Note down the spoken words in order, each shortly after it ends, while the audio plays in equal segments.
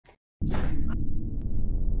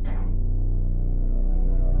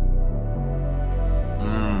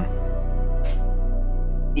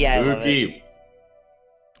Yeah, I love it.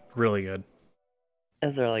 Really good.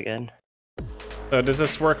 It's really good. Does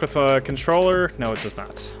this work with a controller? No, it does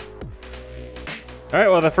not. All right,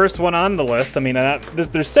 well, the first one on the list, I mean,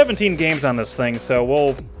 there's 17 games on this thing, so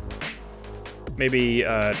we'll maybe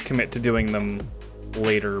commit to doing them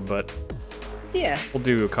later, but yeah, we'll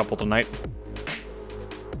do a couple tonight.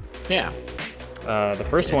 Yeah. The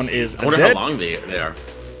first one is I wonder how long they are.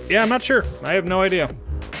 Yeah, I'm not sure. I have no idea.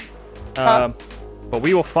 But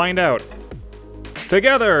we will find out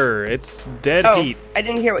together. It's Dead Heat. I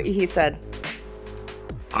didn't hear what he said.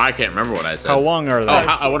 I can't remember what I said. How long are they? Oh,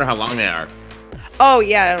 I wonder how long they are. Oh,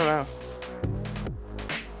 yeah, I don't know.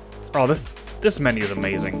 Oh, this menu is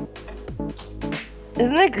amazing.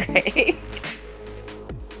 Isn't it great?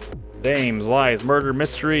 Dames, lies, murder,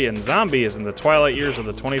 mystery, and zombies in the twilight years of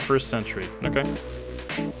the 21st century. Okay.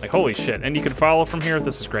 Like, holy shit. And you can follow from here.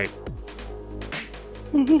 This is great.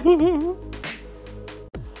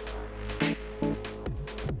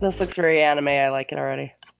 This looks very anime. I like it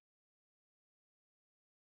already.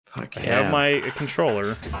 Fuck I yeah. have my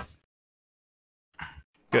controller.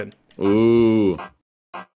 Good. Ooh.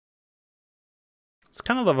 It's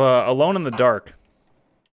kind of Alone in the Dark.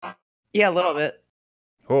 Yeah, a little bit.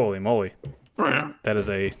 Holy moly. That is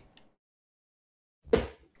a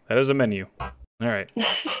menu. All right.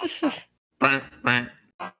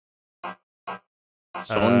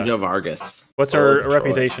 Sonja Vargas. What's her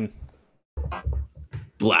reputation?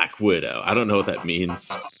 Black Widow. I don't know what that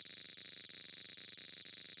means.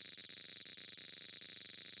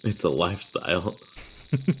 It's a lifestyle.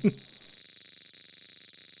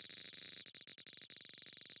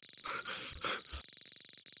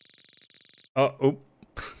 Oh, oop.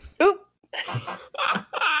 Oop.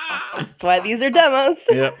 That's why these are demos.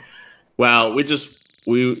 Yep. Well,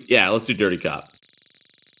 yeah, let's do Dirty Cop.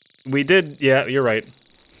 We did, yeah, you're right.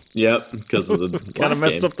 Yep, because of the kind of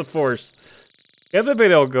messed up the force. Yeah, the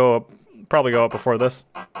video will probably go up before this.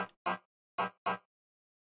 I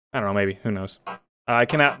don't know, maybe. Who knows? I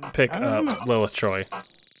cannot pick Lilith Troy.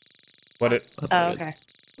 Okay.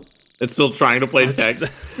 It's still trying to play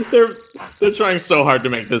text. They're trying so hard to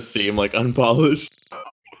make this seem like unpolished.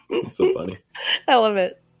 It's so funny. I love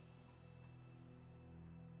it.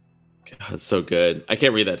 God, it's so good. I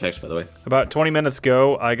can't read that text, by the way. About 20 minutes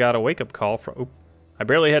ago, I got a wake-up call from... Oop. I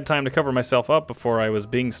barely had time to cover myself up before I was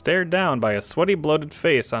being stared down by a sweaty, bloated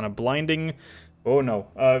face on a blinding... Oh, no.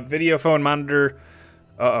 Video phone monitor.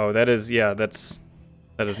 Uh-oh, that is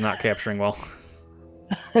not capturing well.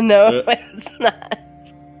 No, it's not.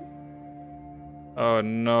 Oh,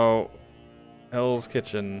 no. Hell's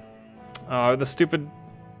Kitchen. Oh, the stupid...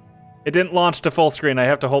 It didn't launch to full screen. I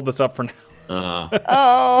have to hold this up for now.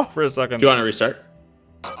 Oh. For a second. Do you want to restart?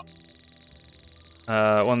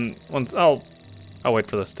 I'll wait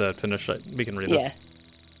for this to finish. We can read this.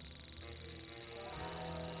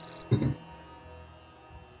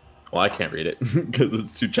 Well, I can't read it because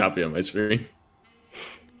it's too choppy on my screen.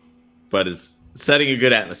 But it's setting a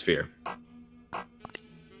good atmosphere.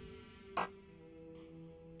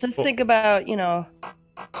 Just think about, you know...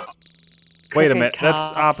 Wait a minute, that's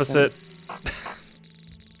opposite.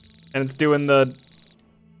 And it's doing the...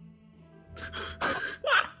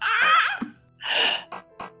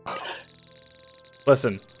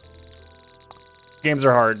 Listen. Games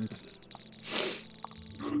are hard.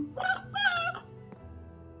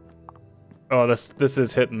 Oh, this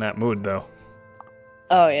is hitting that mood, though.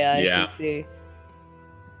 Oh, yeah, I can see.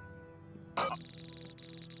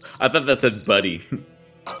 I thought that said buddy.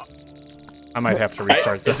 I might have to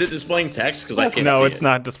restart this. Is it displaying text? Because I can't see No, it's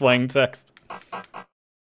not displaying text.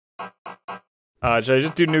 Should I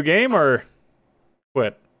just do new game or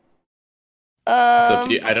quit? It's up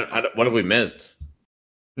to you. I don't, what have we missed?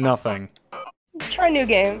 Nothing. Try new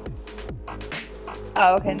game.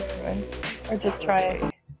 Oh, okay, never mind. Or just try it.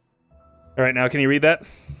 All right, now can you read that?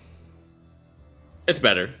 It's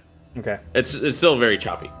better. Okay. It's still very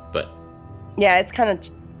choppy, but... Yeah, it's kind of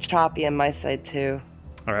choppy on my side, too.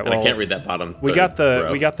 All right, well, I can't read that bottom. We got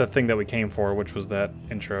the thing that we came for, which was that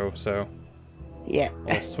intro. So yeah,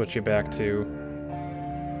 I'll switch you back to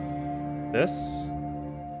this.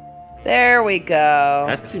 There we go.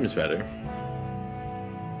 That seems better.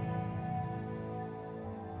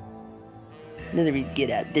 Another reason to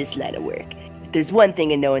get out this line of work. If there's one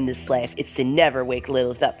thing I know in this life, it's to never wake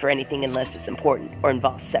Lilith up for anything unless it's important or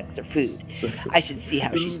involves sex or food. I should see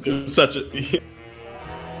how she's doing.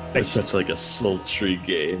 It's such like a sultry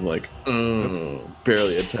game, like,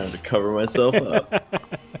 barely had time to cover myself up.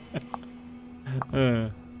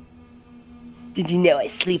 Did you know I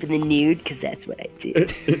sleep in the nude? Because that's what I do.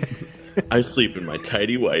 I sleep in my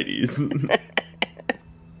tidy whities.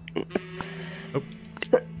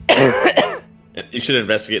 You should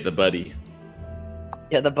investigate the buddy.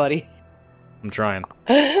 Yeah, the buddy. I'm trying.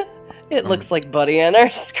 It looks like Buddy on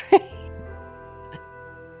our screen.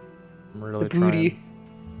 I'm really The booty.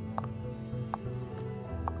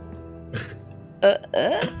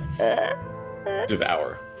 trying.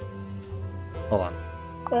 Devour. Hold on.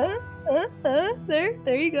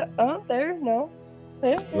 There you go. Oh, there, no.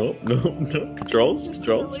 There. No. Controls.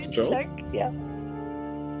 Check. Yeah.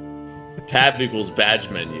 Tab equals badge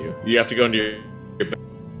menu. You have to go into your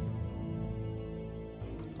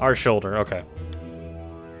Our shoulder, okay.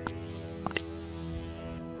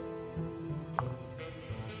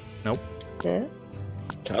 Nope. Yeah.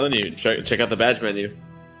 telling you, check out the badge menu.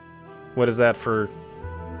 What is that for?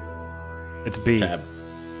 It's B. Tab.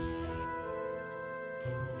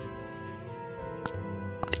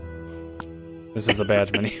 This is the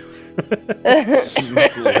badge menu.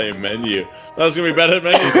 Lame menu. That was gonna be better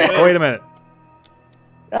menu. Oh, wait a minute.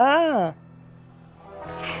 Ah.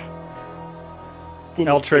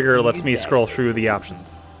 L trigger lets me scroll through the options.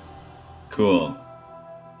 Cool.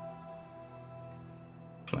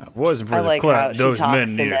 If it wasn't for I the like clout, how she those talks men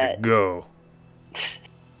in needed that- to go.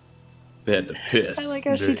 They had to piss. I like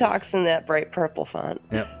how she Dude. talks in that bright purple font.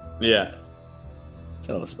 Yeah.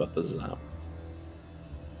 Tell us about the zombie.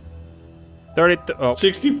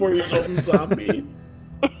 64 years old and zombie.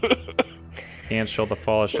 Hands show the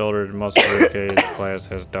fall shoulder to most ribcage. Glass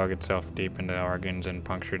has dug itself deep into the organs and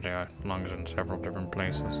punctured the lungs in several different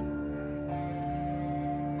places.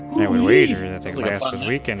 I would wager that the Sounds like a glass fun was night.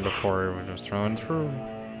 weakened before it was thrown through.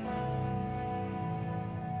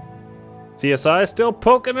 CSI still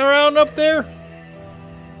poking around up there?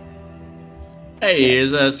 Hey,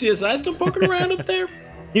 is CSI still poking around up there?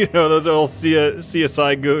 You know those old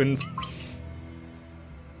CSI goons.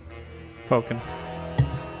 Poking.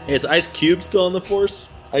 Hey, is Ice Cube still on the force?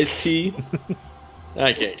 Ice T?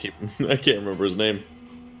 I can't remember his name.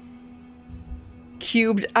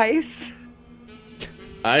 Cubed ice.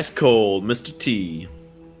 Ice Cold, Mr. T.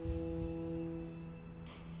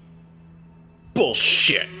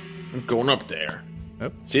 Bullshit. I'm going up there.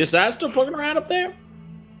 Yep. CSI still poking around up there?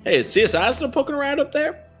 Hey, is CSI still poking around up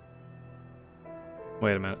there?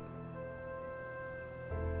 Wait a minute.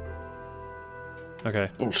 Okay.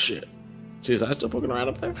 Bullshit. CSI still poking around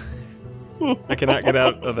up there? I cannot get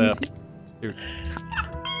out of that. Dude.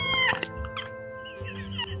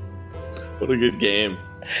 What a good game.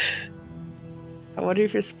 I wonder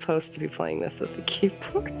if you're supposed to be playing this with the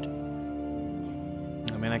keyboard.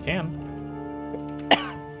 I mean, I can.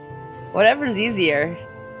 Whatever's easier.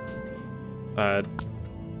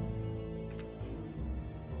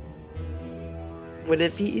 Would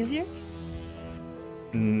it be easier?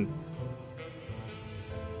 Mm,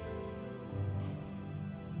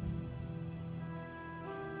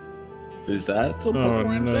 CSI still poking oh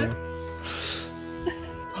around no. there?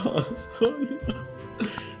 Pause. Oh, no.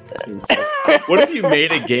 Seems so- What if you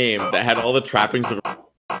made a game that had all the trappings of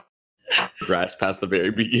grass past the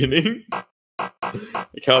very beginning?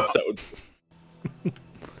 Like how upset would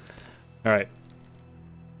All right.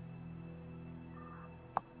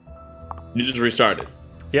 you just restarted?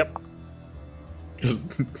 Yep. Because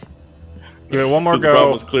We got one more the problem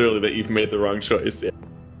go. was clearly that you've made the wrong choice. Yeah.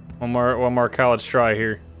 One more college try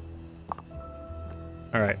here.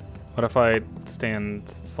 All right. What if I stand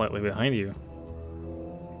slightly behind you?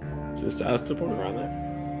 Is this ass still poking around there?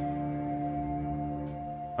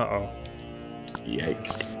 Uh-oh.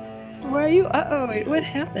 Yikes. Why are you? Uh-oh, wait, what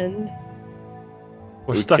happened?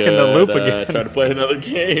 We're We stuck in the could, loop again. Try to play another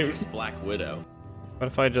game. Black Widow. What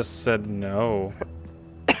if I just said no?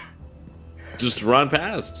 Just run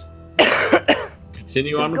past.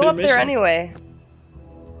 Continue Just on with go your up mission. there anyway.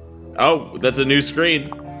 Oh, that's a new screen.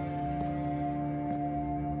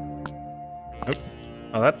 Oops.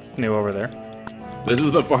 Oh, that's new over there. This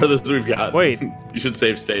is the farthest we've got. Wait. You should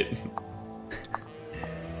save state.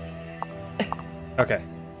 Okay.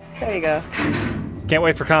 There you go. Can't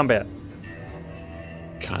wait for combat.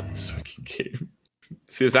 God, this fucking game.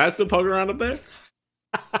 See, is that still poking around up there?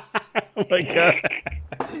 Oh my god.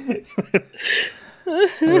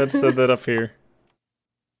 Let's set that up here.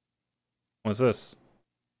 What's this?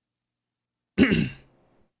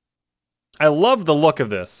 I love the look of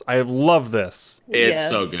this. I love this. It's Yeah.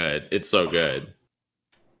 so good. It's so good.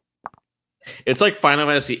 It's like Final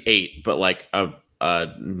Fantasy VIII, but like a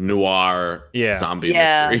noir Yeah. zombie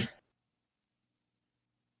Yeah. mystery.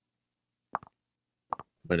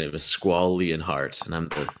 My name is Squall Leonhardt, and I'm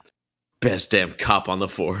the best damn cop on the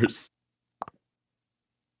force.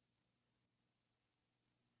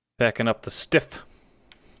 Packing up the stiff.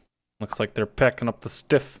 Looks like they're packing up the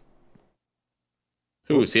stiff.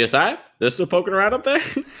 Ooh, CSI? They're still poking around up there?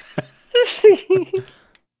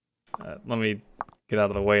 Let me get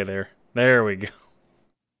out of the way there. There we go.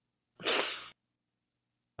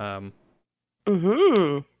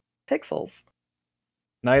 Pixels.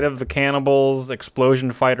 Night of the Cannibals,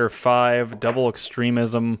 Explosion Fighter 5, Double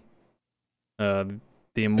Extremism, The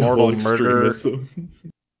Immortal Murder,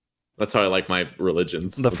 That's how I like my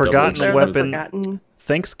religions. The Forgotten Weapon, Forgotten.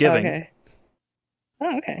 Thanksgiving, Okay.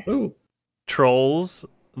 Oh, okay. Ooh. Trolls,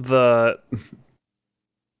 The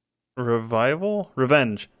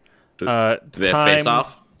Revenge, Do they have Face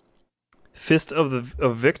Off? Fist of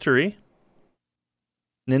Victory,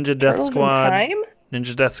 Ninja Death Turtles in Squad, Time?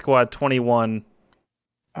 Ninja Death Squad 21,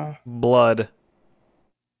 Oh. Blood.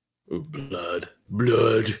 Ooh, blood.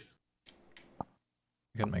 Blood.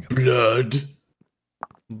 I can make it. Blood.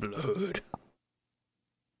 Blood.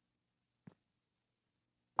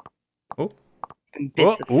 Oh. And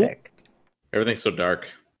bits of Ooh. sick. Everything's so dark.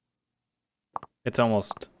 It's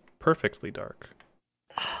almost perfectly dark.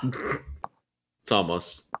 It's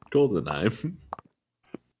almost golden eye.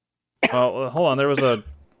 Well, hold on. There was a...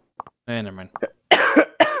 never mind.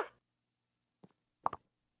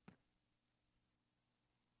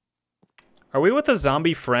 Are we with a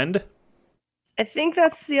zombie friend? I think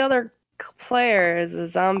that's the other player, is a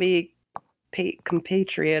zombie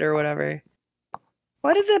compatriot or whatever.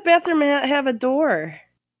 Why does that bathroom have a door?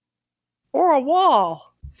 Or a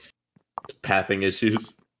wall? Pathing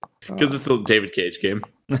issues. Because it's a David Cage game.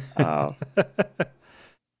 Oh.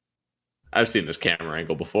 I've seen this camera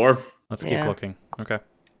angle before. Let's keep looking. Okay.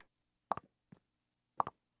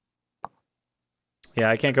 Yeah,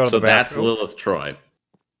 I can't go to So the that's bathroom. Lilith Troy.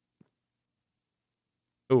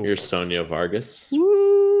 Ooh. Here's Somnio Vargas.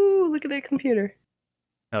 Woo! Look at that computer.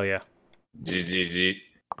 Hell yeah. GGG.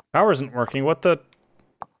 Power isn't working. What the...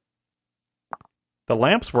 The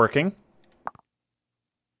lamp's working.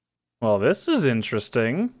 Well, this is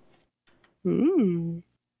interesting. Ooh.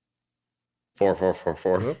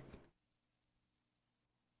 4444.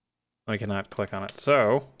 I cannot click on it,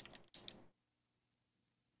 so...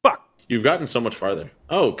 Fuck! You've gotten so much farther.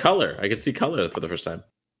 Oh, color. I can see color for the first time.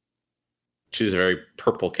 She's a very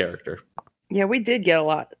purple character. Yeah, we did get a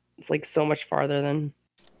lot. It's like so much farther than...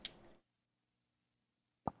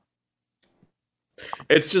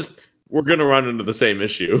 It's just, we're going to run into the same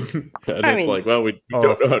issue. And I it's mean- like, well, we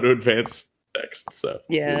don't know how to advance text, so...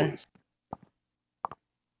 Yeah. we lose.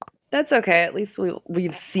 That's okay. At least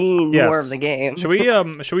we've seen Yes. more of the game. Should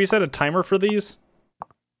we set a timer for these?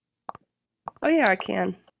 Oh yeah, I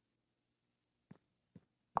can.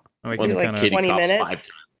 We Once can like kinda, Kitty 20 coughs minutes? 5 times,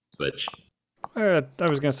 which... I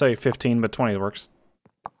was gonna say 15, but 20 works.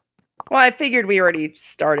 Well, I figured we already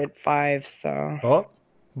started 5, so. Oh,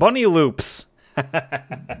 bunny loops.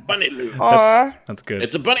 Bunny loop. Aw. That's good.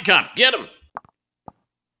 It's a bunny cop. Get him.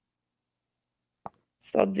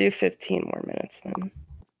 So I'll do 15 more minutes then.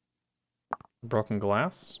 Broken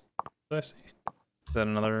glass? Did I see? Is that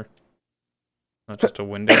another... Not just a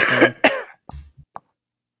window thing?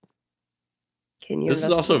 Can you? This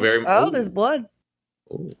is also investigate? very... Oh, there's blood.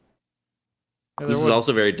 Ooh. Yeah, This there is was-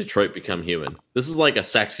 also very Detroit Become Human. This is like a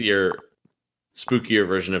sexier, spookier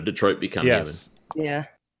version of Detroit Become Yes. Yeah.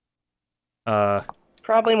 It's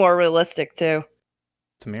Probably more realistic too.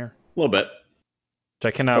 a mirror. Human. A little bit.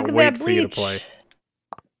 Which I cannot Look at wait that for you to bleach. play.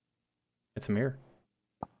 It's a mirror.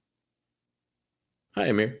 Hi,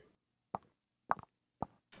 Amir.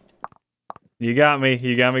 You got me.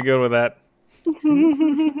 You got me good with that.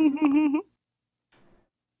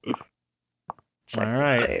 Check All the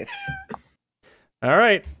right. save. All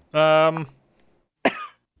right.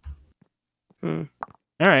 Hmm.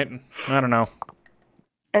 All right. I don't know.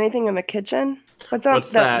 Anything in the kitchen? What's up? What's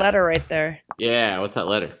that that? letter right there? Yeah, what's that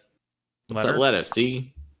letter? What's that letter?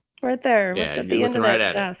 See? Right there. Yeah, What's at you're the end of looking that right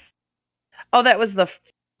at it. desk? Oh, that was the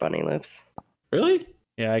bunny loops. Really?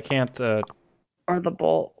 Yeah, I can't. Or the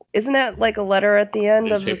bowl. Isn't that like a letter at the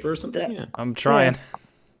end of Newspaper or its something? Yeah. I'm trying.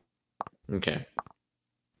 Okay.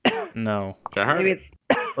 No. Try harder. Maybe it's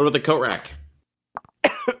What about the coat rack?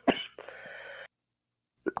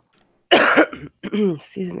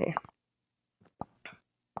 excuse me.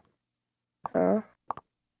 Huh?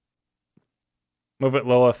 Move it,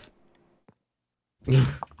 Lilith.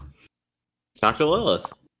 Talk to Lilith.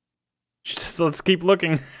 Just let's keep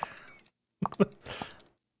looking. Why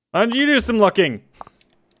don't you do some looking?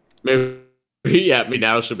 Maybe yeah, me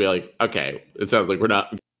now she'll be like, okay, it sounds like we're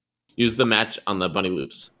not... Use the match on the bunny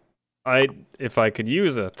loops. If I could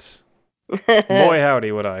use it. Boy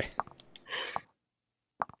howdy would I.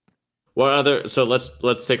 What other... So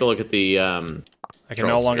let's take a look at the... I I can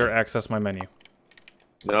no longer access my menu.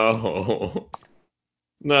 No.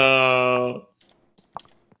 No.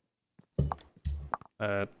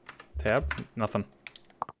 Tab? Nothing.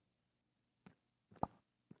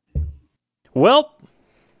 Well.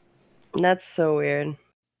 That's so weird.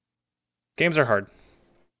 Games are hard.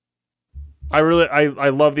 I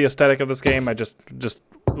love the aesthetic of this game. I just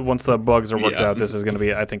once the bugs are worked out, this is going to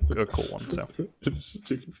be, I think, a cool one. So it's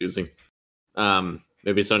too confusing.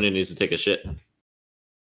 Maybe Sonia needs to take a shit.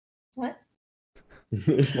 What?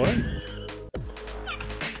 What?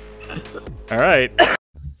 All right.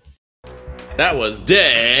 That was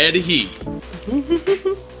Dead Heat.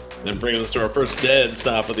 That brings us to our first dead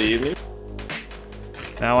stop of the evening.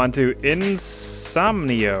 Now on to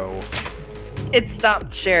Insomnio. It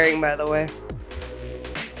stopped sharing, by the way.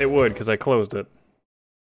 It would, because I closed it.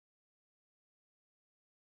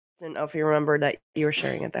 Didn't know if you remembered that you were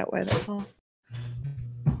sharing it that way, that's all.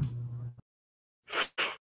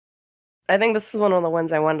 I think this is one of the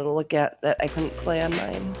ones I wanted to look at that I couldn't play on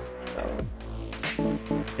mine, so...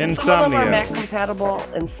 Insomnio. Some of them are Mac compatible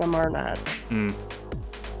and some are not.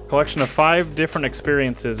 Collection of 5 different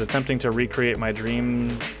experiences attempting to recreate my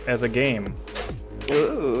dreams as a game.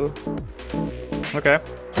 Ooh. Okay.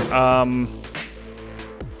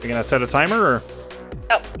 You gonna set a timer or?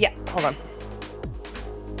 Oh, yeah, hold on.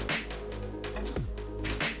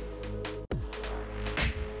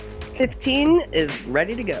 $15 is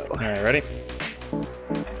ready to go. Alright, ready?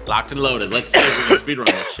 Locked and loaded. Let's see if we can speedrun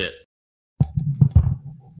this shit.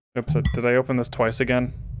 Oops, did I open this twice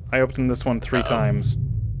again? I opened this one 3 times.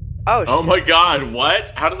 Oh, oh my god, what?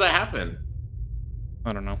 How did that happen?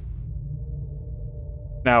 I don't know.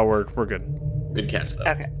 Now we're good. Good catch, though.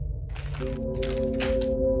 Okay.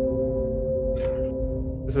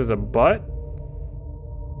 This is a butt?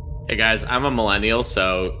 Hey guys, I'm a millennial,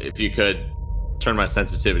 so if you could turn my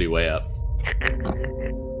sensitivity way up.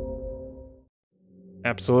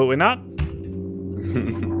 Absolutely not.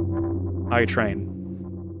 I train.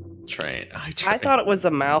 I thought it was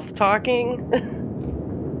a mouth talking.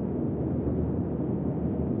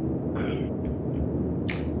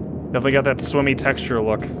 Definitely got that swimmy texture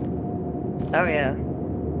look. Oh, yeah.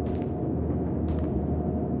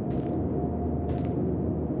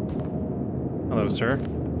 Hello, sir.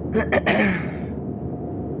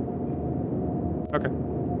 Okay.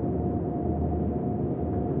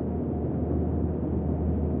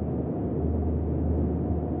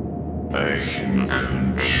 I can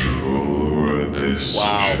control where this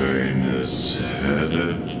train is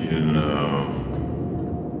headed, you know.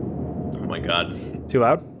 Oh my god. Too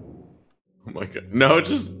loud? Oh my god. No,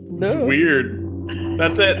 just weird.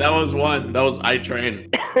 That's it. That was one. That was I Train.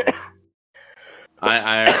 I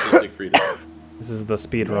actually stick for you. This is the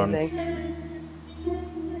speed run.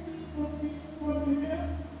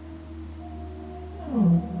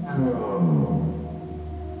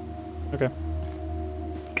 Okay.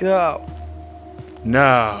 Go.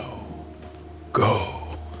 Now.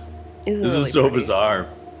 Go. This is so bizarre.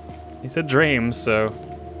 He said dreams, so...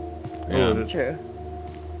 Yeah, that's true.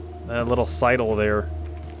 That little sidle there.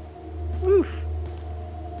 Oof.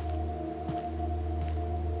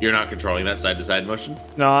 You're not controlling that side-to-side motion?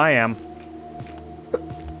 No, I am.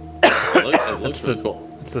 It looks really cool.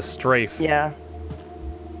 It's the strafe. Yeah.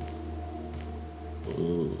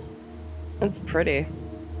 Ooh. It's pretty.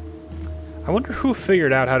 I wonder who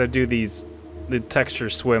figured out how to do the texture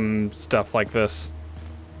swim stuff like this.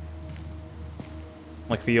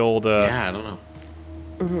 Like the old, Yeah, I don't know.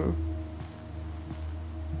 Mm-hmm.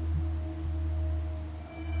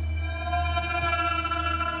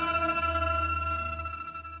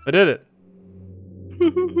 I did it.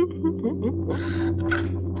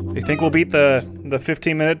 You think we'll beat the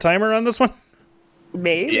 15-minute timer on this one?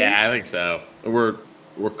 Maybe. Yeah, I think so. We're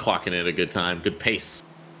clocking it a good time, good pace.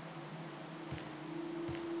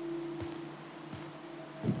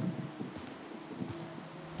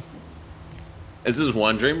 Is this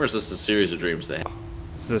one dream or is this a series of dreams they have?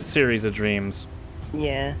 This is a series of dreams.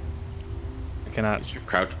 Yeah. I cannot... It's your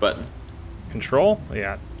crouch button. Control?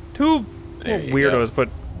 Yeah. Two weirdos go. put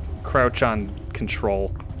crouch on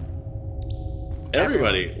control.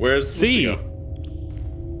 Everybody, where's C?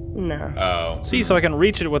 No. Oh. C, so I can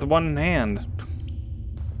reach it with one hand.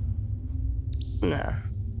 No.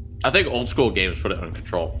 I think old school games put it on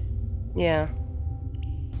control. Yeah.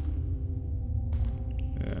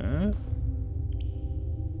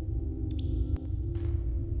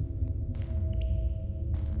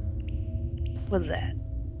 What's that?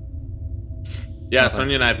 Yeah,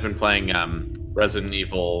 Sonia and I have been playing Resident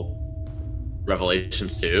Evil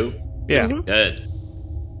Revelations 2. Yeah. It's good.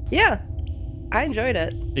 Yeah. I enjoyed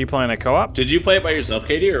it. Are you playing a co-op? Did you play it by yourself,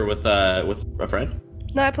 Katie, or with a friend?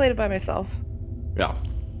 No, I played it by myself. Yeah.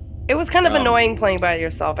 It was kind of annoying playing by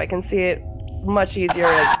yourself. I can see it much easier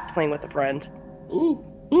as playing with a friend. Ooh.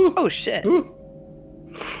 Ooh. Oh shit. Ooh.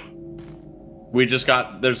 We just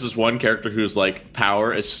got. There's this one character who's like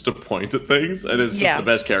power is just to point at things, and it's just the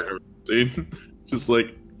best character I've seen. Just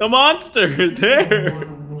like a monster there.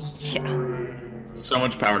 Yeah. So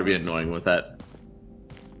much power to be annoying with that.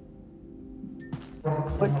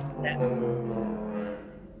 What's that?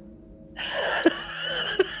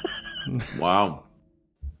 Wow.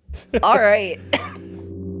 All right.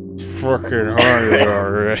 Fucking hard,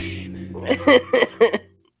 alright.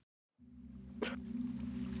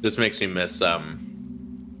 This makes me miss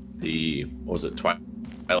the what was it, Twilight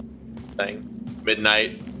thing?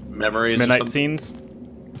 Midnight memories. Midnight scenes.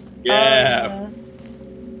 Yeah.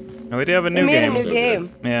 No, we do have a They new made game. a new So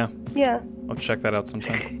game. Yeah, Yeah. I'll check that out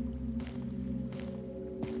sometime.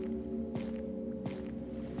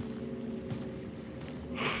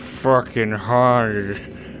 Fucking hard.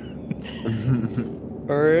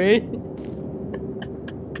 All right.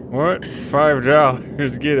 What?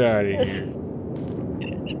 $5? Get out of here.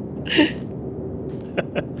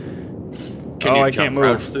 Can you I jump can't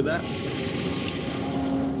crouch move. through that?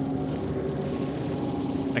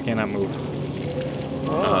 I cannot move.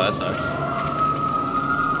 Oh, that sucks.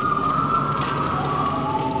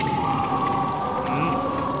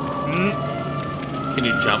 Can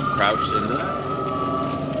you jump crouched into that?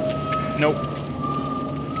 Nope.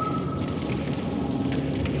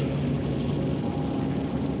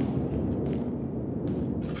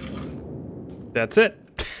 That's it.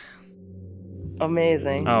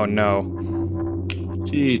 Amazing. Oh no.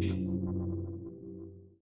 Gee.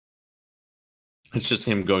 It's just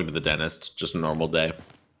him going to the dentist. Just a normal day.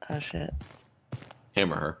 Oh shit.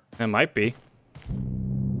 Him or her. It might be.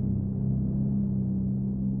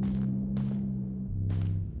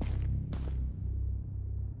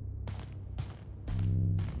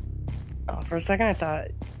 Oh, for a second I thought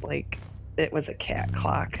like it was a cat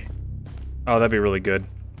clock. Oh, that'd be really good.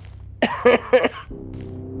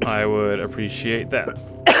 I would appreciate that.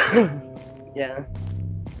 Yeah.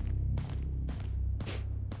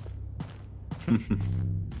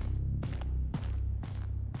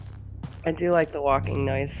 I do like the walking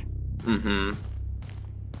noise. Mm-hmm.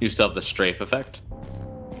 You still have the strafe effect?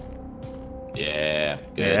 Yeah.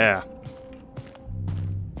 Good. Yeah.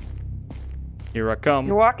 Here I come.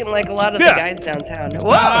 You're walking like a lot of Yeah. the guys downtown.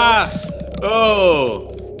 Whoa! Ah!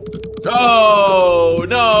 Oh! Oh!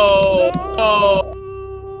 No! Oh!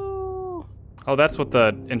 Oh, that's what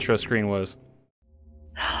the intro screen was.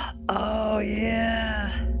 Oh yeah.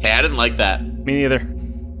 Hey, I didn't like that. Me neither.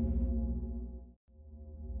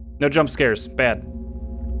 No jump scares. Bad.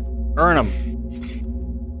 Earn them.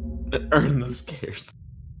 Earn the scares.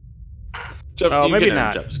 Jump, Oh, you maybe can earn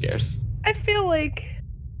not. jump scares. I feel like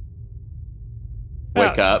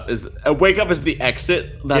Wake up is the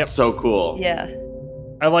exit. That's Yep. so cool. yeah.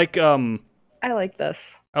 I like I like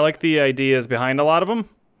this. the ideas behind a lot of them,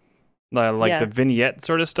 like Yeah. the vignette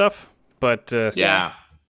sort of stuff. But Yeah.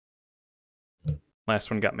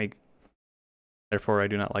 last one got me. Therefore, I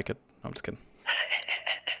do not like it. No, I'm just kidding.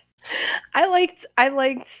 I liked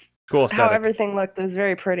Cool how aesthetic. everything looked. It was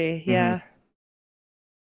very pretty. Yeah.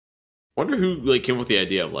 Wonder who like came with the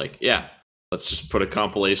idea of like, yeah, let's just put a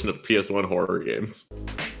compilation of PS1 horror games.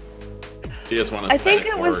 PS1 I think aesthetic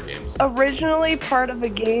it horror was games. originally part of a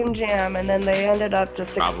game jam, and then they ended up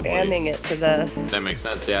just Probably. expanding it to this. That makes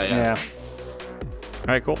sense. Yeah. Yeah. All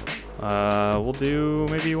right, cool. We'll do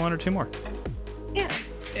maybe one or two more. Yeah.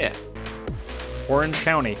 Yeah. Orange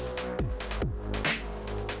County.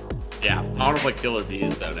 Yeah. I want to play Killer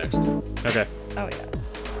Bees though next. Okay. Oh yeah.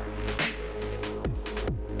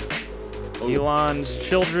 Elon's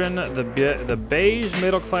children, the beige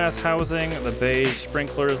middle-class housing, the beige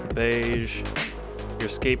sprinklers, the beige. Your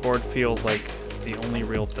skateboard feels like the only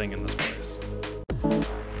real thing in this place.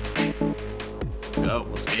 Go.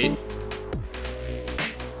 Let's skate.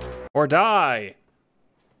 Or die.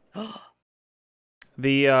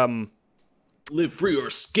 The Live free or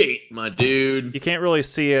skate, my dude. you can't really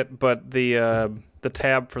see it, but the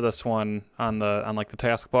tab for this one on like the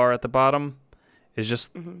taskbar at the bottom is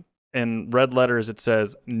just in red letters. It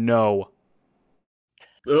says no.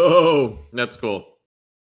 Oh, that's cool.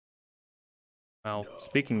 Well,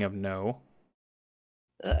 speaking of no,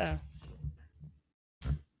 Uh-oh.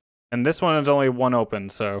 and this one is only one open,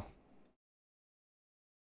 so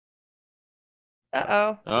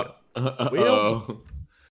Uh-oh. Uh-oh.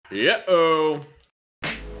 Yeah-oh.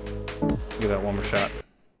 give that one more shot.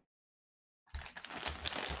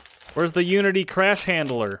 Where's the Unity crash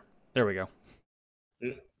handler? There we go.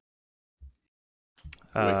 Wake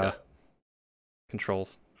up.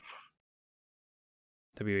 controls.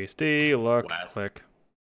 WASD, look, West. click.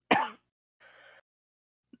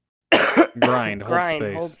 Grind, hold Grind,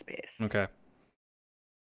 space. hold space. Okay.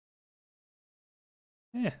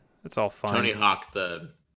 Yeah, it's all fine. Tony Hawk the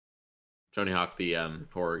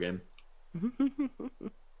horror game.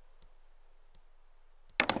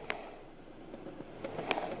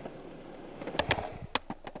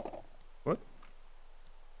 What?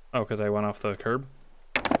 Oh, because I went off the curb?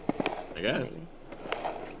 I guess. Maybe.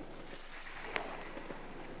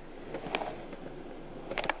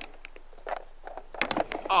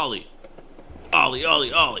 Ollie. Ollie,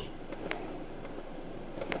 Ollie, Ollie.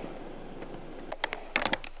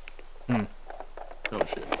 Oh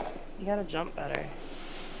shit. You gotta jump better.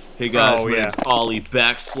 Hey guys, Oh, my yeah. name's Ollie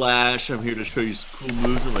 /. I'm here to show you some cool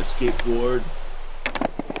moves on my skateboard.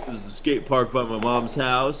 This is the skate park by my mom's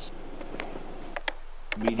house.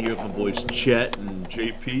 Meet here with my boys Chet and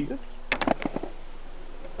JP. Oops.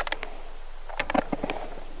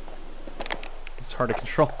 It's hard to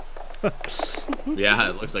control. Yeah,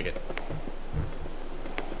 it looks like it.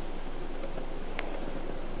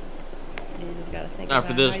 You just gotta think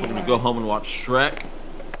After about this, how we're you gonna go want home and watch Shrek.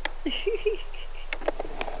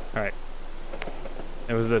 Alright.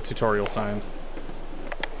 It was the tutorial signs.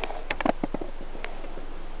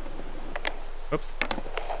 Oops.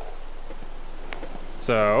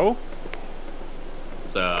 So,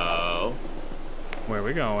 where are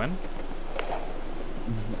we going?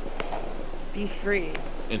 Be free.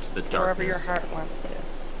 Into the Wherever your darkness. heart wants to.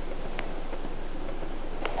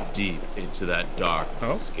 Deep into that dark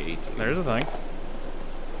Oh, skate. There's a thing.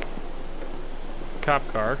 Cop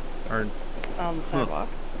car. Or On the sidewalk.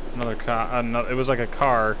 another car. It was like a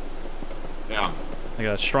car. Yeah. Like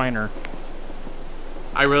a Shriner.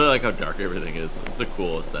 I really like how dark everything is. It's a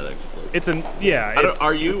cool aesthetic. Just like, It's an... Yeah, I don't-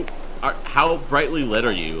 it's... how brightly lit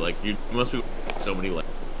are you? Like, you must be so many like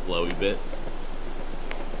glowy bits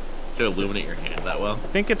to illuminate your hand that well. I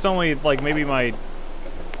think it's only, like, maybe my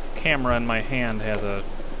camera in my hand has a...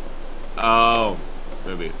 Oh,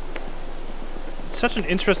 maybe. It's such an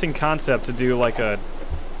interesting concept to do, like, a...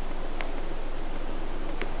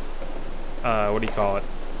 what do you call it?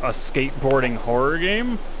 A skateboarding horror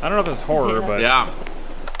game? I don't know if it's horror, Yeah. but... Yeah.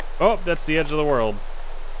 Oh, that's the edge of the world.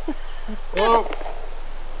 Oh,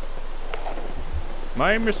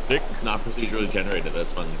 My mistake. it's not procedurally generated.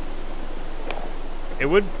 That's funny. It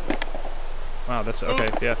would... Wow, that's... Okay,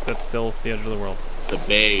 yeah, that's still the edge of the world. The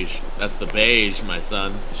beige. That's the beige, my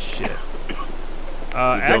son. Shit. You don't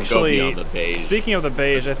go Actually, beyond the beige. speaking of the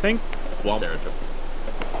beige, I think... Walmart.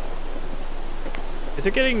 Is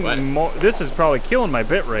it getting What? more... This is probably killing my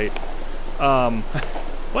bit rate. Well,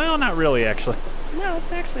 not really, actually. No,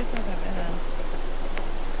 it's not that bad.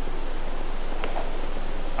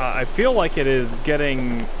 I feel like it is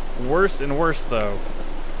getting worse and worse, though.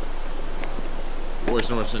 Worse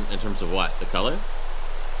and worse in terms of what? The color?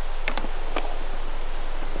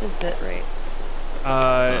 His bit rate.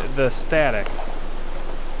 The static.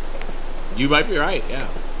 You might be right. Yeah.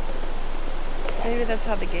 Maybe that's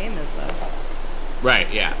how the game is, though.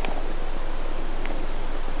 Right. Yeah.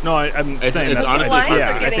 No, I'm It's- saying it's that's... honestly lines yeah,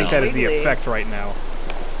 are I getting think that is the wiggly. effect right now.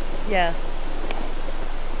 Yeah.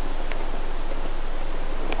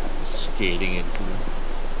 Skating into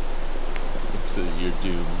your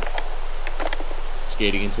doom.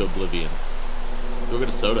 Skating into oblivion. Go get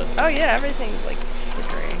a soda. Oh yeah, everything's like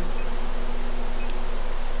flickering.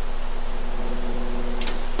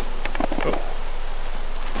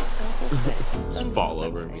 Just fall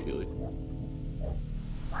over immediately.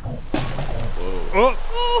 Whoa.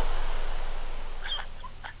 Oh!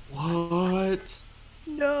 What?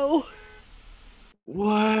 No.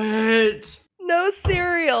 What? No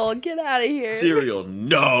cereal. Get out of here. Cereal?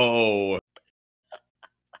 No.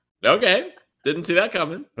 Okay. Didn't see that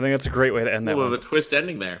coming. I think that's a great way to end A that little bit one. of a twist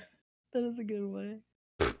ending there. That is a good way.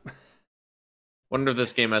 Wonder if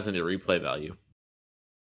this game has any replay value.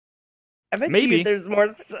 I bet Maybe. you there's more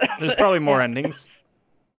stuff. There's probably more endings.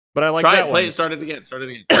 But I like Try that it. Play one. it. Start it again. Start it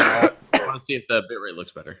again. I want to see if the bitrate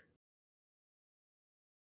looks better.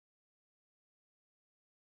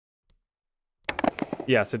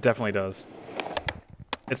 Yes, it definitely does.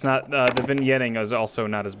 It's not... the vignetting is also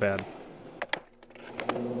not as bad.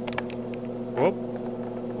 Whoop.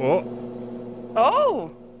 Whoop.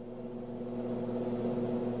 Oh.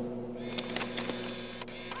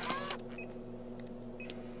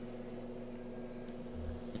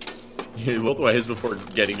 Both ways before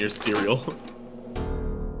getting your cereal.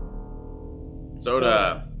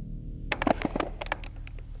 Soda.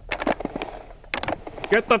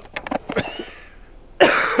 Get the...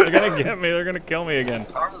 They're gonna get me. They're gonna kill me again.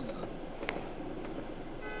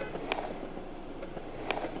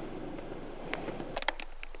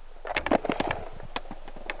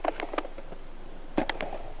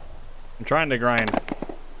 Trying to grind.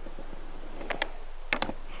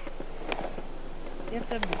 You have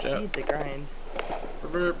to have the speed to grind.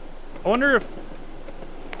 I wonder if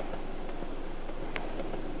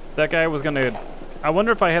that guy was gonna. I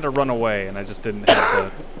wonder if I had to run away and I just didn't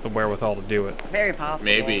have the wherewithal to do it. Very possible.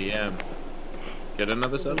 Maybe, yeah. Get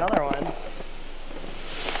another soda. Another one.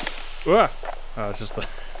 Ah. Oh, it's just the.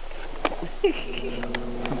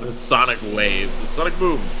 The sonic wave. The sonic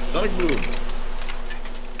boom. Sonic boom.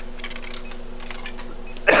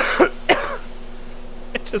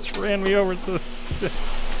 It just ran me over to.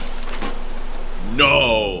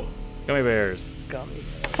 No. Gummy bears. Gummy.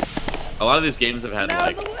 A lot of these games have had Get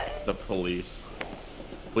out of like the way. the police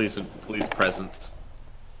presence.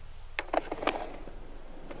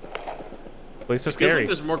 Police are Feels scary. like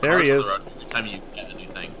there's more There cars he on is. the road every time you get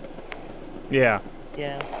anything. Yeah.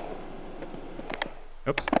 Yeah.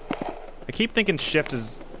 Oops. I keep thinking shift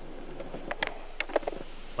is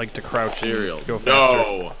like to crouch and Cereal. go faster.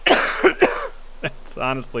 No. That's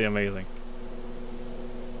honestly amazing.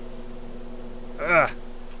 Ugh.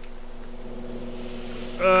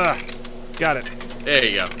 Ugh. Got it. There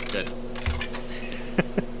you go. Good.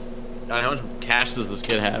 God, how much cash does this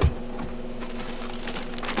kid have?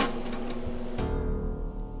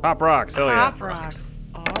 Pop rocks. Hell yeah. Pop rocks.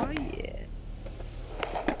 Oh yeah.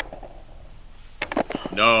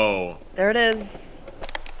 No. There it is.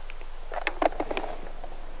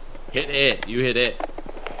 Hit it. You hit it.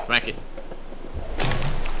 Smack it.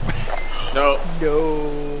 No.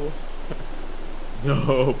 No.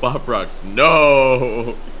 No. Pop rocks.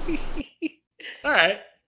 No. Alright.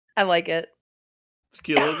 I like it. It's a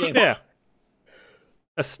cute little game. Yeah.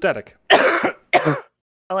 Aesthetic. I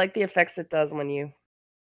like the effects it does when you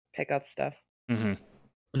pick up stuff. Mm-hmm.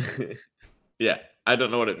 Yeah. I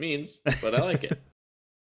don't know what it means, but I like it.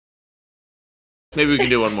 Maybe we can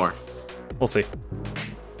do one more. We'll see.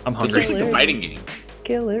 I'm This hungry. looks like a fighting game.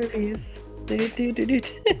 Killer bees. Those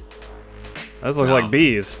look No. like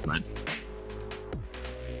bees. Fine.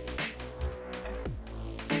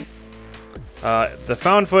 The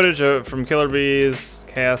found footage from Killer Bees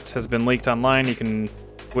cast has been leaked online. You can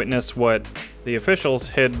witness what the officials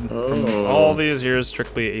hid from all these years,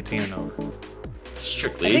 strictly 18 and over.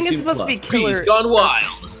 Strictly I think it's 18 supposed to plus. be killer- Bees gone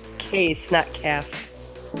wild. Case, not cast.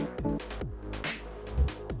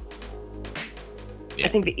 Yeah. I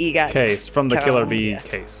think the E got Case from the Oh, Killer Bee yeah.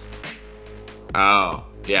 case. Oh,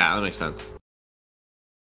 yeah, that makes sense.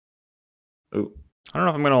 Ooh, I don't know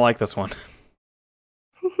if I'm gonna like this one.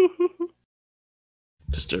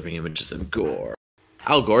 disturbing images and gore.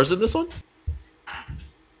 Al Gore's in this one?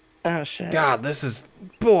 Oh shit. God, this is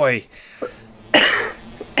boy.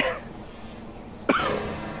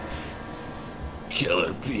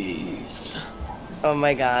 Killer bees. Oh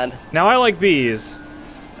my god. Now I like bees,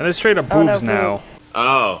 and they're straight up Oh, no, boobs now. boobs.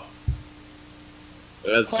 Oh.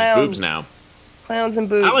 That's just Clowns. boobs now. Clowns and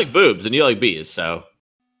boobs. I like boobs, and you like bees, so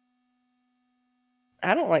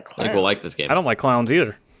I don't like I clowns. think we'll like this game. I don't like clowns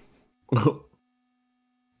either.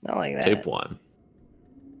 Not like that. Tape 1.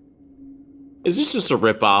 Is this just a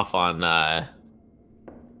rip-off on,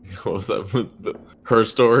 what was that? Her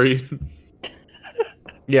Story?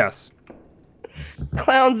 Yes.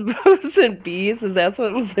 Clowns, boobs, and bees. Is that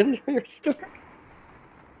what was in your story?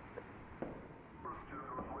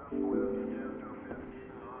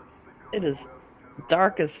 It is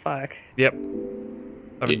dark as fuck. Yep.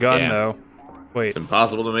 I have a gun Yeah. though. Wait. It's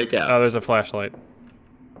impossible to make out. Oh, there's a flashlight.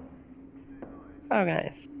 Oh,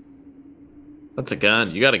 nice. That's a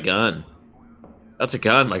gun. You got a gun. That's a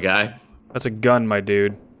gun, my guy. That's a gun, my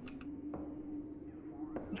dude.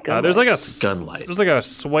 It's gun There's like a Gun light. there's like a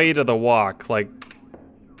sway to the walk. Like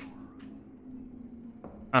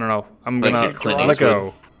I don't know. I'm Like gonna your Clint let go.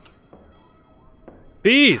 Eastwood.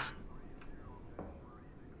 Bees.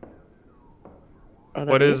 Oh,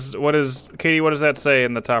 What is Katie? What does that say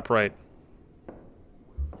in the top right?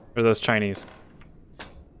 Or those Chinese?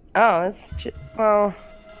 Oh, that's well.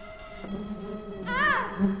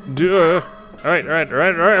 Duh. All right.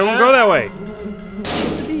 We'll go that way.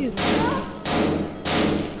 Bees.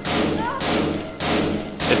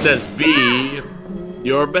 It says, be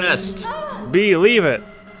your best. B, leave it.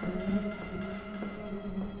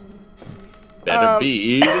 Better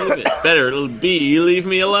be, leave it. Better be, leave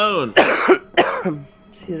me alone.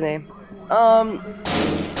 Excuse me.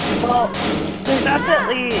 Well, there's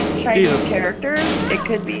definitely Chinese Jesus. characters. It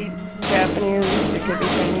could be Japanese. It could be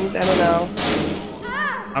Chinese. I don't know.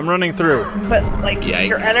 I'm running through. But like, Yikes.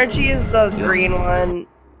 your energy is the green one.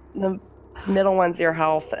 The middle one's your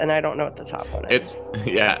health, and I don't know what the top one is. It's,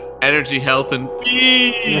 yeah, energy, health, and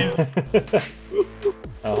bees.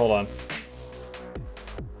 Oh, hold on.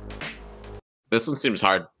 This one seems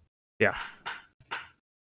hard. Yeah.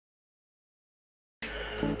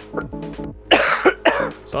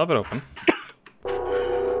 So I'll have it open.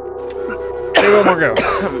 Hey, one more go.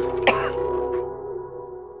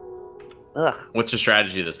 Ugh. What's your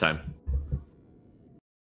strategy this time?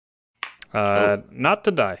 Not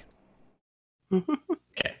to die.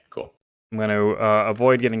 Okay, cool. I'm going to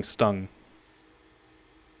avoid getting stung.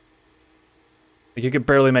 Like, you could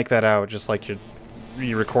barely make that out, just like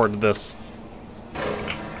you recorded this.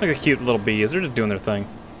 Like a cute little bees. They're just doing their thing.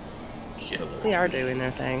 They are doing their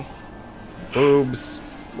thing. Boobs.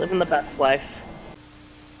 Living the best life.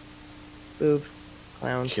 Boobs.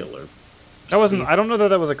 Clown. Killer. That wasn't. I don't know that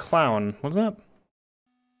that was a clown. What's that?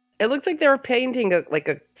 It looks like they were painting like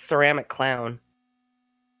a ceramic clown.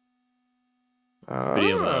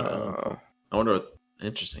 Video mode. Oh. I wonder what.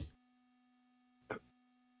 Interesting.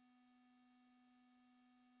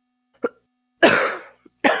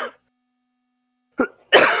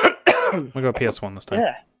 We'll go PS1 this time.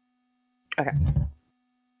 Yeah. Okay.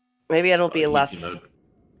 Maybe it'll be Easy less mode.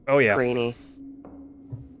 Oh yeah, grainy.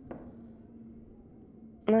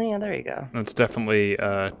 Oh yeah, there you go. it's definitely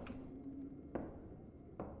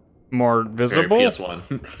more Very visible.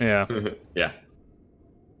 PS1. Yeah. Yeah.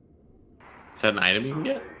 Is that an item you can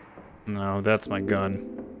get? No, that's my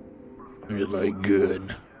gun. It's my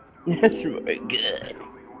gun. That's very good.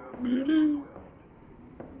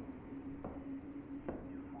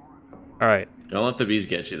 All right. Don't let the bees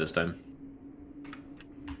get you this time.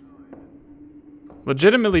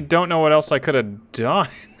 Legitimately, don't know what else I could have done.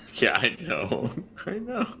 Yeah, I know. I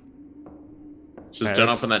know. Just Yeah, don't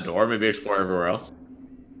that's- open that door. Maybe explore everywhere else.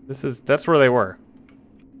 That's where they were.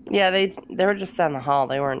 Yeah, they were just down the hall.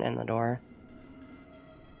 They weren't in the door.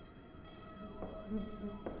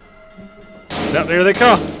 Yep, there they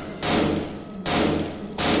come.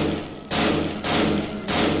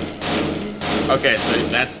 Okay, so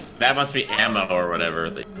that must be ammo or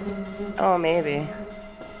whatever. Oh, maybe.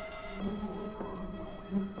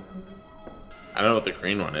 I don't know what the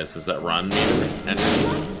green one is. Is that run meter? Energy?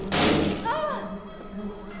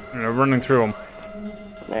 Running through them.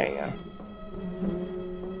 There you go.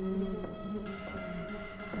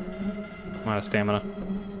 I'm out of stamina.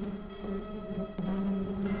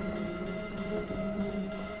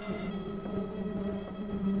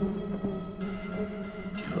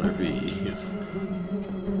 Killer bees.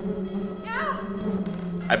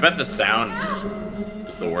 I bet the sound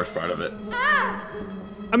is the worst part of it.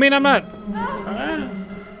 I mean, I'm not.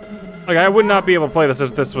 Like, I would not be able to play this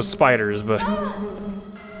if this was spiders, but.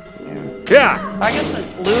 Yeah! I guess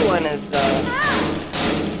the blue one is the.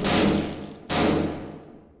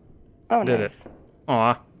 Oh, Did nice. it.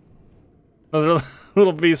 Aw. Those are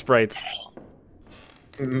little bee sprites.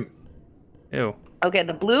 Ew. Okay,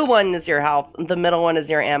 the blue one is your health, the middle one is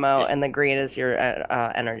your ammo, and the green is your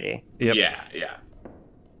energy. Yep. Yeah, yeah.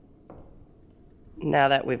 Now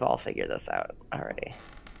that we've all figured this out already.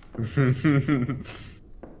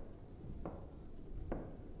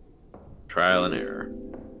 Trial and error.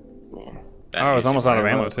 Yeah. That Oh, I was makes almost you out of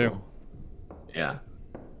very ammo, well. too. Yeah.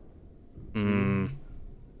 Hmm.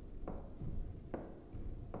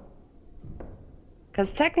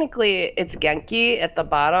 Because technically it's Genki at the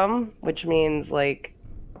bottom, which means like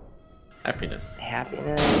Happiness.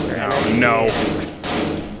 happiness or Oh, energy. no.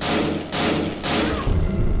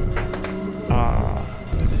 Aw.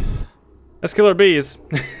 That's killer bees.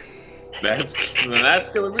 That's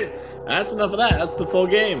killer bees. That's enough of that. That's the full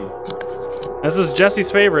game. This is Jesse's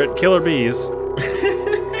favorite, killer bees.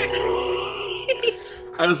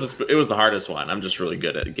 It was the hardest one. I'm just really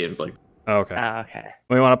good at games like Oh, okay. Oh, okay.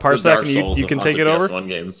 We want a It's the parsec, Dark and Souls you of can take it haunted over. PS1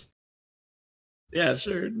 games. Yeah,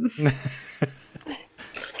 sure.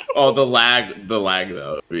 Oh, the lag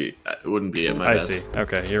though. It wouldn't be at my I best. see.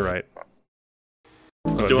 Okay, you're right.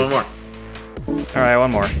 Let's do one more. All right,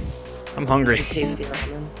 one more. I'm hungry. Tasty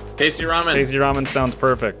ramen. Tasty ramen. Tasty ramen sounds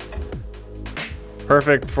perfect.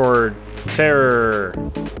 Perfect for terror.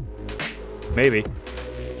 Maybe.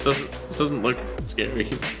 This doesn't look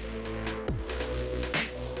scary.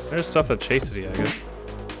 There's stuff that chases you, I guess.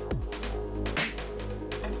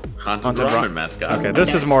 Haunted Haunted ramen ra- mascot. Okay,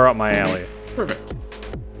 this is more up my alley. Perfect.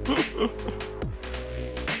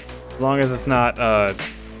 As long as it's not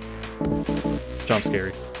jump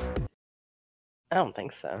scary. I don't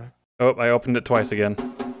think so. Oh, I opened it twice again.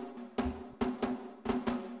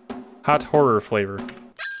 Hot horror flavor.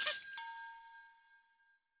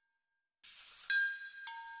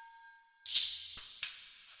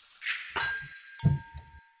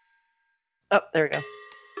 Oh, there we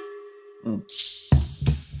go.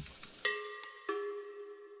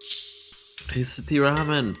 Tasty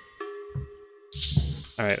ramen.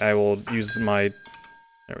 All right, I will use my.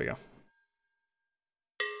 There we go.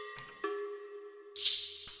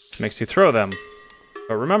 Makes you throw them.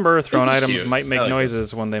 But remember, thrown This is items cute. might I make like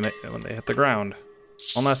noises when they hit the ground.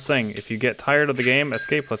 One last thing, if you get tired of the game,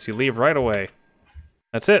 escape lets you leave right away.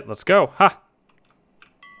 That's it, let's go. Ha!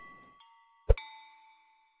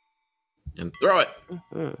 And throw it.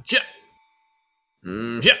 Yeah.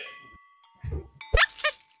 Yeah.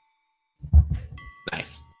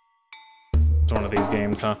 Nice. It's one of these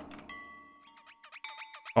games, huh?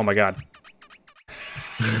 Oh my god.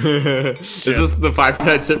 Is this the Five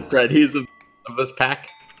Nights at Freddy's of this pack?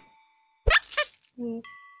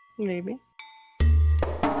 Maybe.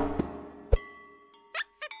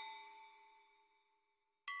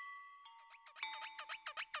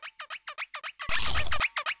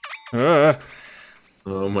 Oh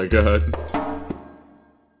my god.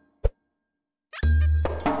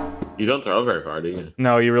 You don't throw very far, do you?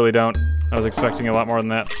 No, you really don't. I was expecting a lot more than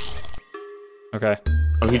that. Okay.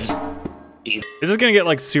 Oh, he just... Is this gonna get,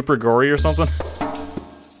 like, super gory or something?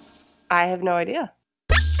 I have no idea.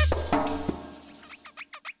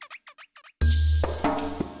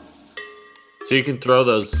 So you can throw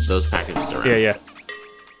those packages around. Yeah, yeah.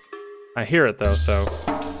 I hear it, though, so...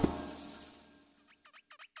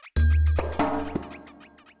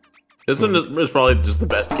 This one is probably just the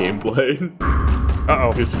best gameplay.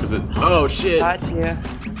 Uh-oh. Just 'cause it... Oh, shit. Gotcha.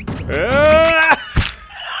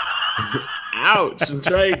 Ouch. And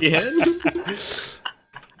try again.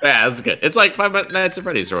 Yeah, that's good. It's like Five Nights at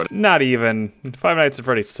Freddy's or whatever. Not even. Five Nights at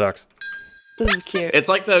Freddy's sucks. This is cute. It's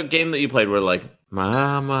like the game that you played where like,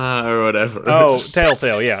 Mama, or whatever. Oh,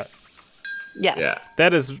 Telltale, yeah. Yes. Yeah.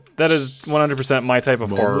 That is 100% my type of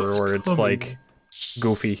horror, Mama's where it's, coming. like,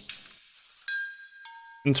 goofy.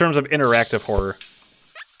 In terms of interactive horror.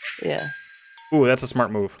 Yeah. Ooh, that's a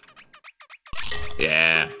smart move.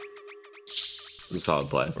 Yeah. It's a solid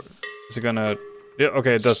play. Is it gonna... Yeah,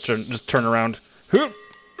 okay, it does turn. Just turn around.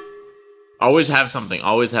 Always have something.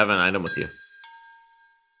 Always have an item with you.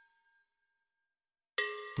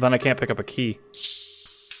 Then I can't pick up a key.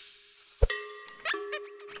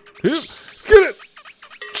 Get it!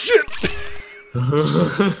 Shit!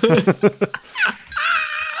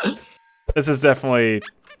 This is definitely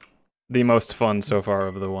the most fun so far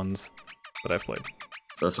of the ones that I've played.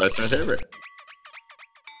 That's why it's my favorite.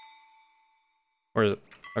 Where is it?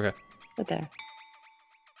 Okay. Right there.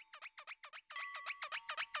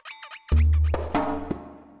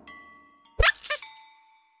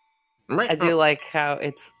 I do like how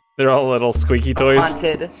it's They're all little squeaky toys.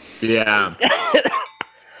 haunted. Yeah.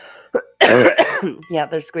 Yeah,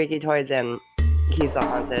 they're squeaky toys, and he's a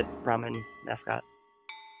haunted ramen mascot.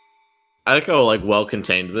 I like how like well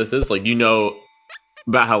contained this is. Like you know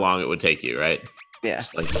about how long it would take you, right? Yeah.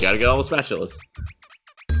 Just like you gotta get all the specialists.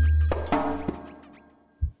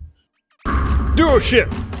 Oh shit!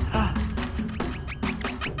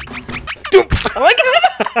 Oh my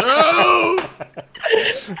god! Oh!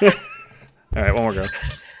 Alright, one more go.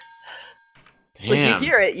 It's like you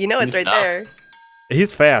hear it, you know it's Good right stuff. there.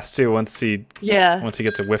 He's fast too once he Yeah.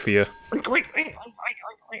 gets a whiff of you.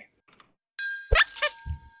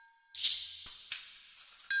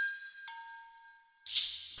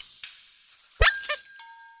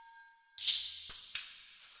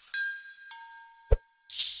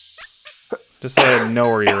 Just so I know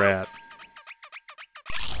where you're at.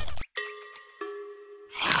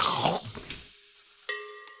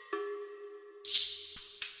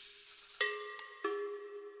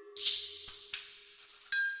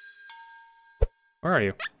 Where are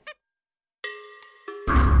you?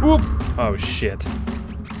 Whoop! Oh shit.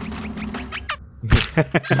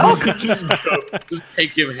 Just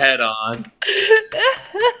take him head on.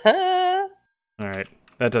 Alright,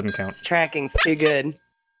 that doesn't count. Tracking's too good.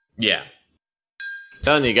 Yeah.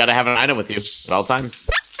 Telling you gotta have an item with you at all times.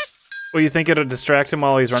 Well, you think it'll distract him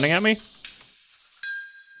while he's running at me?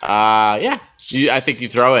 Yeah. I think you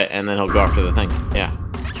throw it and then he'll go after the thing. Yeah.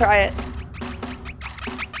 Try it.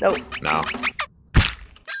 Nope. No.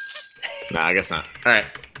 No, I guess not. Alright.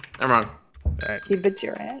 I'm wrong. Alright. He bit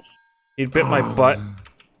your ass. He bit my butt.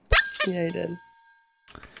 Yeah, he did.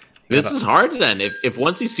 This is hard then. If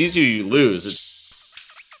once he sees you, you lose.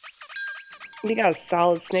 You gotta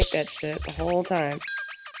solid snake that shit the whole time.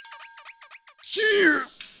 I'm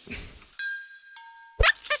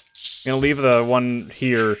gonna leave the one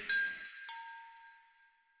here,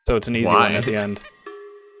 so it's an easy Why? one at the end.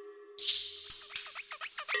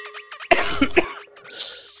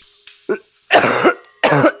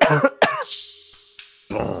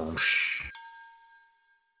 Boom.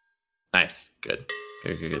 Nice. Good.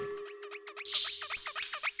 Good.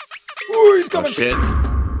 Ooh, he's Oh coming! shit.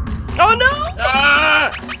 Oh no!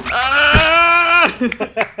 Ah! Ah!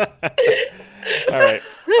 Alright.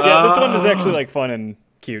 Yeah, this one is actually, like, fun and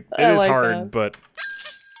cute. It I is like hard, but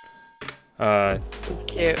It's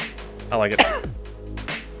cute. I like it.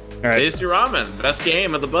 All right. Tasty Ramen, best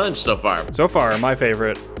game of the bunch so far. So far, my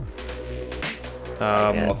favorite.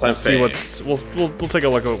 All-time Let's see fave. what's we'll take a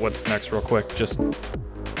look at what's next real quick. Just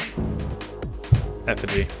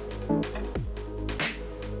effigy.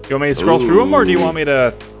 You want me to scroll through them, or do you want me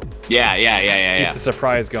to Yeah. keep the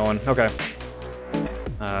surprise going? Okay.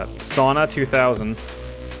 Sauna 2000.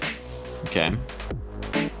 Okay.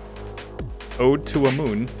 Ode to a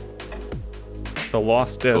Moon. The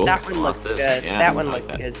Lost Disc. That one looks Lost good. Disc. Yeah, that I one like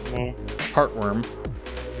looks that. good to me. Heartworm.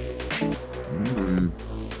 Mm.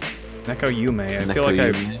 Neko Yume. I feel like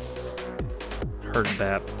I've heard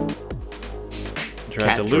that. Dread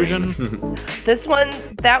Cat Delusion. Dream. This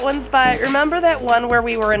one, that one's by. Remember that one where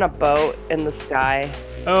we were in a boat in the sky?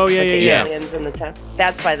 Oh, yeah, Like yeah, the yeah. aliens in the tent.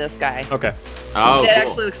 That's by this guy. Okay. Oh, That cool.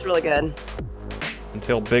 actually looks really good.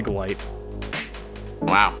 Until Big Light.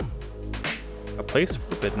 Wow. A Place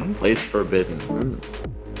Forbidden. Place Forbidden.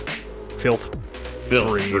 Mm. Filth Filth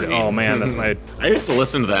Breed. Breed. Oh, man, that's my... I used to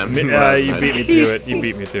listen to them. when I was in you high beat me to it. You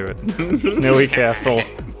beat me to it. Snowy Castle.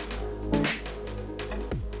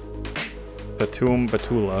 Batum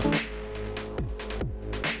Batula.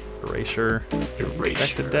 Erasure. Back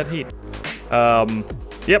to Dead Heat.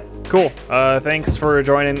 Yep, cool. Thanks for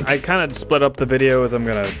joining. I kind of split up the videos.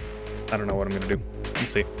 I don't know what I'm gonna do. We'll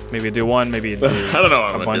see. Maybe do one, maybe do I don't know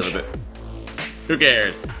what I'm a gonna bunch. do with it. Who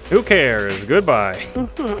cares? Who cares? Goodbye.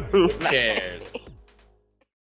 Who cares?